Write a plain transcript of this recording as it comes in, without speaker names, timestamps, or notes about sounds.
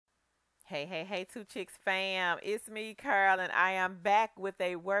Hey, hey, hey, Two Chicks fam. It's me, Carl, and I am back with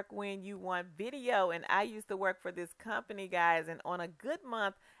a Work When You Want video. And I used to work for this company, guys, and on a good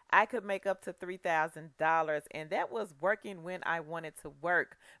month, I could make up to $3,000. And that was working when I wanted to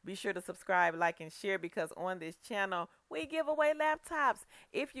work. Be sure to subscribe, like, and share because on this channel, we give away laptops.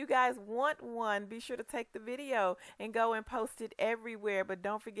 If you guys want one, be sure to take the video and go and post it everywhere. But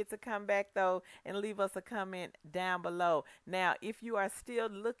don't forget to come back, though, and leave us a comment down below. Now, if you are still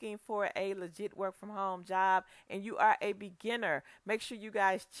looking for a legit work from home job and you are a beginner, make sure you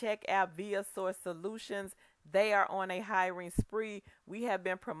guys check out Via Source Solutions. They are on a hiring spree. We have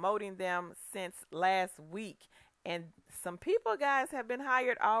been promoting them since last week. And some people, guys, have been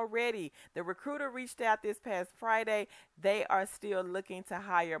hired already. The recruiter reached out this past Friday. They are still looking to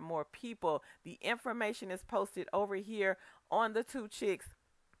hire more people. The information is posted over here on the Two Chicks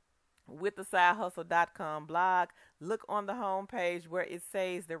with the sidehustle.com blog. Look on the home page where it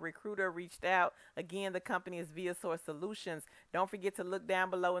says the recruiter reached out. Again, the company is Via Source Solutions. Don't forget to look down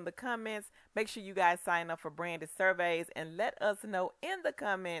below in the comments. Make sure you guys sign up for branded surveys and let us know in the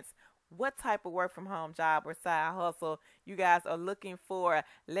comments what type of work from home job or side hustle you guys are looking for.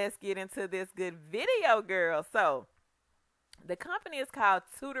 Let's get into this good video, girl. So the company is called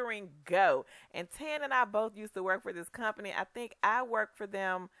Tutoring Go, and Tan and I both used to work for this company. I think I worked for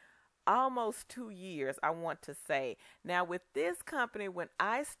them almost 2 years, I want to say. Now, with this company, when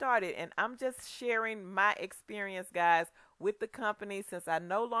I started, and I'm just sharing my experience, guys, with the company since I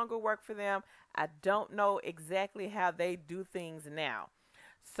no longer work for them, I don't know exactly how they do things now.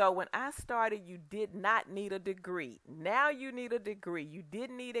 So when I started, you did not need a degree. Now you need a degree. You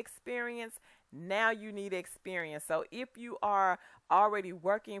didn't need experience. Now you need experience. So if you are already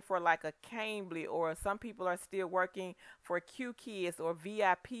working for like a Cambly, or some people are still working for Q Kids or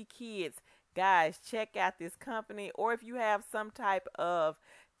VIP Kids, guys, check out this company. Or if you have some type of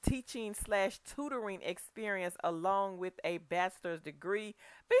teaching slash tutoring experience along with a bachelor's degree,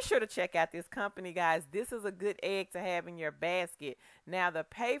 be sure to check out this company, guys. This is a good egg to have in your basket. Now, the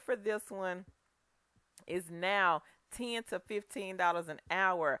pay for this one is now $10 to $15 an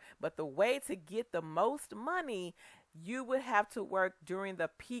hour, but the way to get the most money, you would have to work during the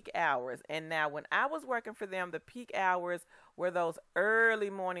peak hours. And now when I was working for them, the peak hours were those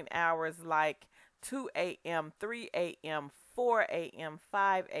early morning hours like 2 a.m., 3 a.m., 4 a.m.,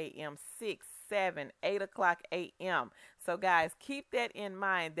 5 a.m., 6, 7, 8 o'clock a.m. So guys, keep that in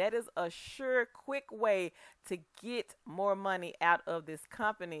mind. That is a sure, quick way to get more money out of this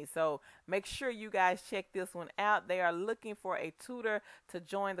company. So make sure you guys check this one out. They are looking for a tutor to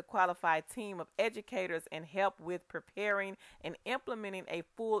join the qualified team of educators and help with preparing and implementing a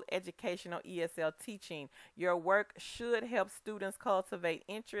full educational ESL teaching. Your work should help students cultivate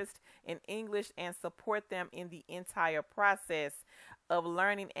interest in English and support them in the entire process of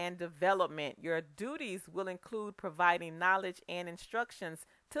learning and development. Your duties will include providing knowledge and instructions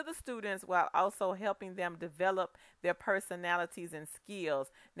to the students while also helping them develop their personalities and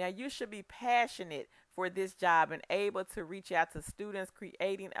skills. Now, you should be passionate for this job and able to reach out to students,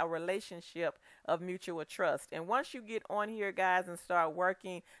 creating a relationship of mutual trust. And once you get on here, guys, and start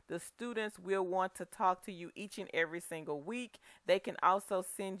working, the students will want to talk to you each and every single week. They can also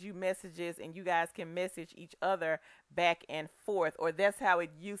send you messages and you guys can message each other back and forth, or that's how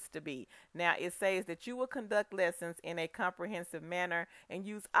it used to be. Now, it says that you will conduct lessons in a comprehensive manner and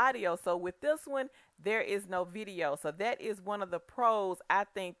use audio. So with this one, there is no video. So that is one of the pros, I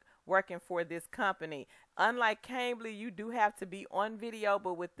think, working for this company. Unlike Cambly, you do have to be on video,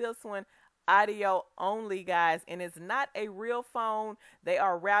 but with this one, audio only, guys. And it's not a real phone. They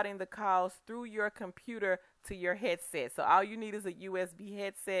are routing the calls through your computer to your headset. So all you need is a USB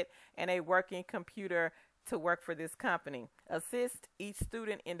headset and a working computer to work for this company. Assist each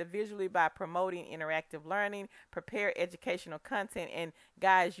student individually by promoting interactive learning, prepare educational content, and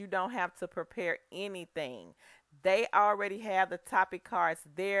guys, you don't have to prepare anything. They already have the topic cards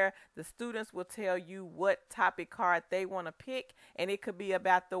there. The students will tell you what topic card they want to pick, and it could be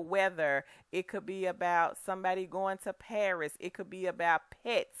about the weather. It could be about somebody going to Paris. It could be about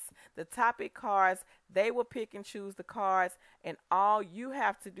pets. The topic cards, they will pick and choose the cards, and all you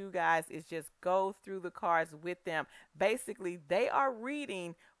have to do, guys, is just go through the cards with them. Basically, they are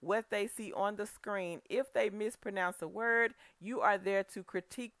reading what they see on the screen. If they mispronounce a word, you are there to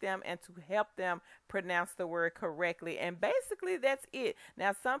critique them and to help them pronounce the word correctly. And basically, that's it.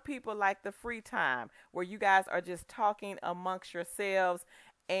 Now, some people like the free time where you guys are just talking amongst yourselves,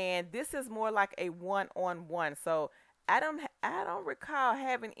 and this is more like a one-on-one. So I don't recall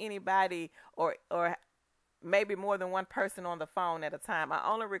having anybody or maybe more than one person on the phone at a time. I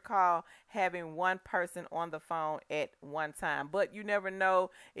only recall having one person on the phone at one time, but you never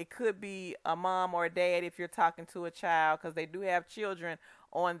know. It could be a mom or a dad if you're talking to a child, because they do have children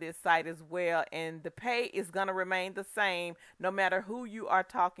on this site as well. And the pay is going to remain the same no matter who you are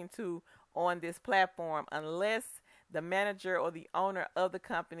talking to on this platform, unless the manager or the owner of the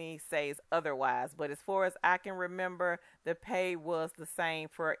company says otherwise. But as far as I can remember, the pay was the same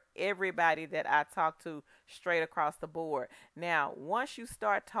for everybody that I talked to, straight across the board. Now, once you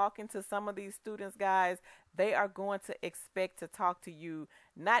start talking to some of these students, guys, they are going to expect to talk to you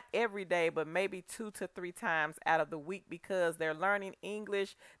not every day, but maybe 2 to 3 times out of the week, because they're learning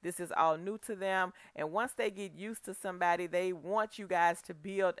English. This is all new to them. And once they get used to somebody, they want you guys to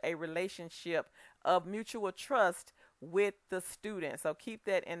build a relationship of mutual trust with the student. So keep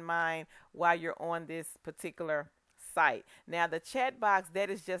that in mind while you're on this particular site. Now, the chat box, that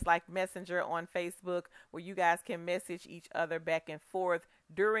is just like Messenger on Facebook, where you guys can message each other back and forth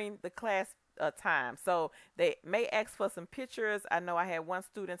during the class time. So they may ask for some pictures. I know I had one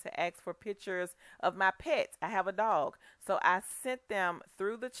student to ask for pictures of my pets. I have a dog. So I sent them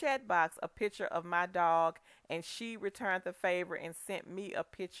through the chat box a picture of my dog, and she returned the favor and sent me a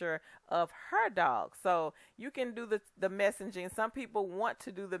picture of her dog. So you can do the messaging. Some people want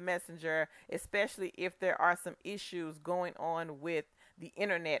to do the messenger, especially if there are some issues going on with the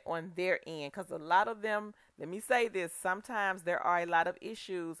internet on their end, because a lot of them, let me say this, sometimes there are a lot of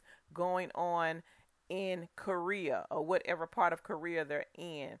issues going on in Korea or whatever part of Korea they're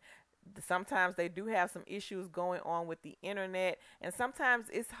in. Sometimes they do have some issues going on with the internet, and sometimes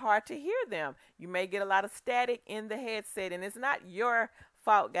it's hard to hear them. You may get a lot of static in the headset, and it's not your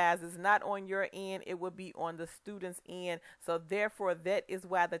fault, guys. It's not on your end. It will be on the student's end. So therefore, that is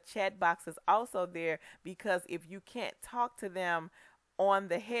why the chat box is also there, because if you can't talk to them on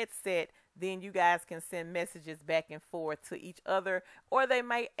the headset, then you guys can send messages back and forth to each other, or they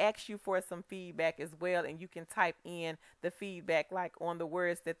might ask you for some feedback as well, and you can type in the feedback, like on the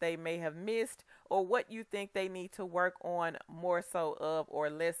words that they may have missed, or what you think they need to work on more so of or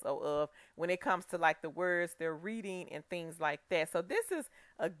less so of when it comes to like the words they're reading and things like that. So this is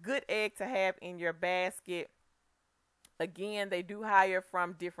a good egg to have in your basket. Again, they do hire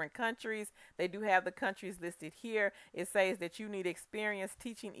from different countries. They do have the countries listed here. It says that you need experience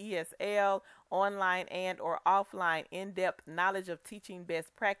teaching ESL, online and or offline, in-depth knowledge of teaching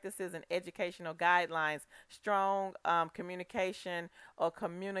best practices and educational guidelines, strong communication or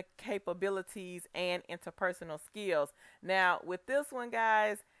capabilities, and interpersonal skills. Now, with this one,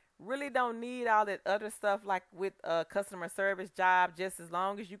 guys, really don't need all that other stuff like with a customer service job. Just as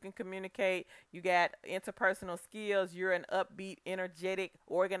long as you can communicate, you got interpersonal skills, you're an upbeat, energetic,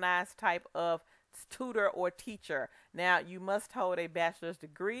 organized type of tutor or teacher. Now, you must hold a bachelor's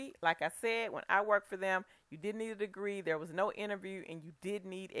degree. Like I said, when I worked for them, you didn't need a degree, there was no interview, and you did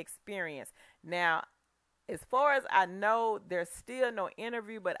need experience. Now, as far as I know, there's still no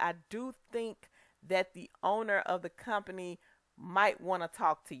interview, but I do think that the owner of the company might want to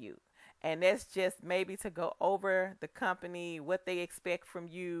talk to you, and that's just maybe to go over the company, what they expect from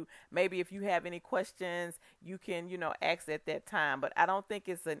you. Maybe if you have any questions, you can ask at that time. But I don't think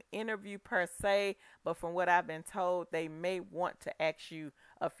it's an interview per se, but from what I've been told, they may want to ask you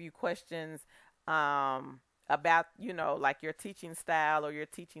a few questions about like your teaching style or your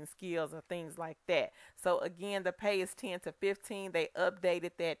teaching skills or things like that. So again, the pay is 10 to 15. They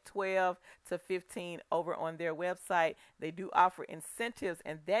updated that 12 to 15 over on their website. They do offer incentives,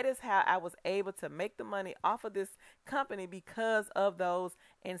 and that is how I was able to make the money off of this company, because of those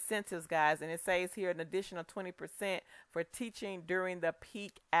incentives, guys. And it says here an additional 20% for teaching during the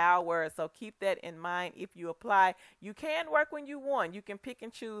peak hours. So keep that in mind if you apply. You can work when you want. You can pick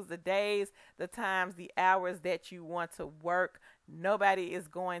and choose the days, the times, the hours that you want to work. Nobody is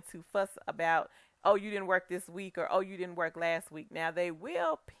going to fuss about, oh, you didn't work this week, or oh, you didn't work last week. Now, they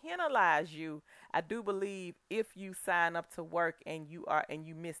will penalize you, I do believe, if you sign up to work and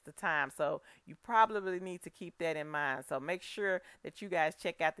you miss the time. So you probably need to keep that in mind. So make sure that you guys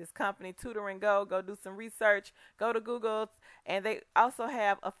check out this company, Tutor and Go. Go do some research. Go to Google, and they also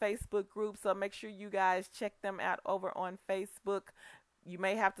have a Facebook group. So make sure you guys check them out over on Facebook. You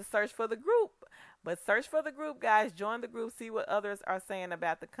may have to search for the group, but search for the group, guys. Join the group. See what others are saying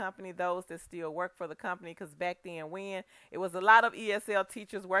about the company, those that still work for the company, because back then, when it was a lot of ESL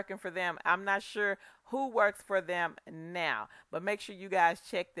teachers working for them, I'm not sure who works for them now, but make sure you guys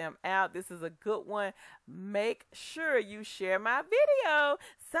check them out. This is a good one. Make sure you share my video.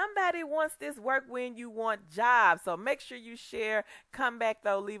 Somebody wants this work when you want jobs. So make sure you share. Come back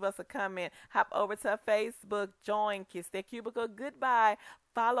though, leave us a comment. Hop over to Facebook, join Kiss That Cubicle. Goodbye.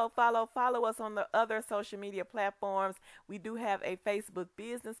 Follow us on the other social media platforms. We do have a Facebook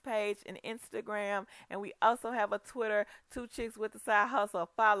business page, an Instagram, and we also have a Twitter, Two Chicks with the Side Hustle.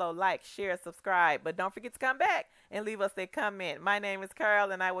 Follow, like, share, subscribe. But don't forget to come back and leave us a comment. My name is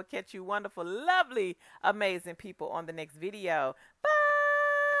Carol, and I will catch you wonderful, lovely, amazing people on the next video. Bye,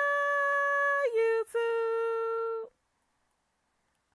 you.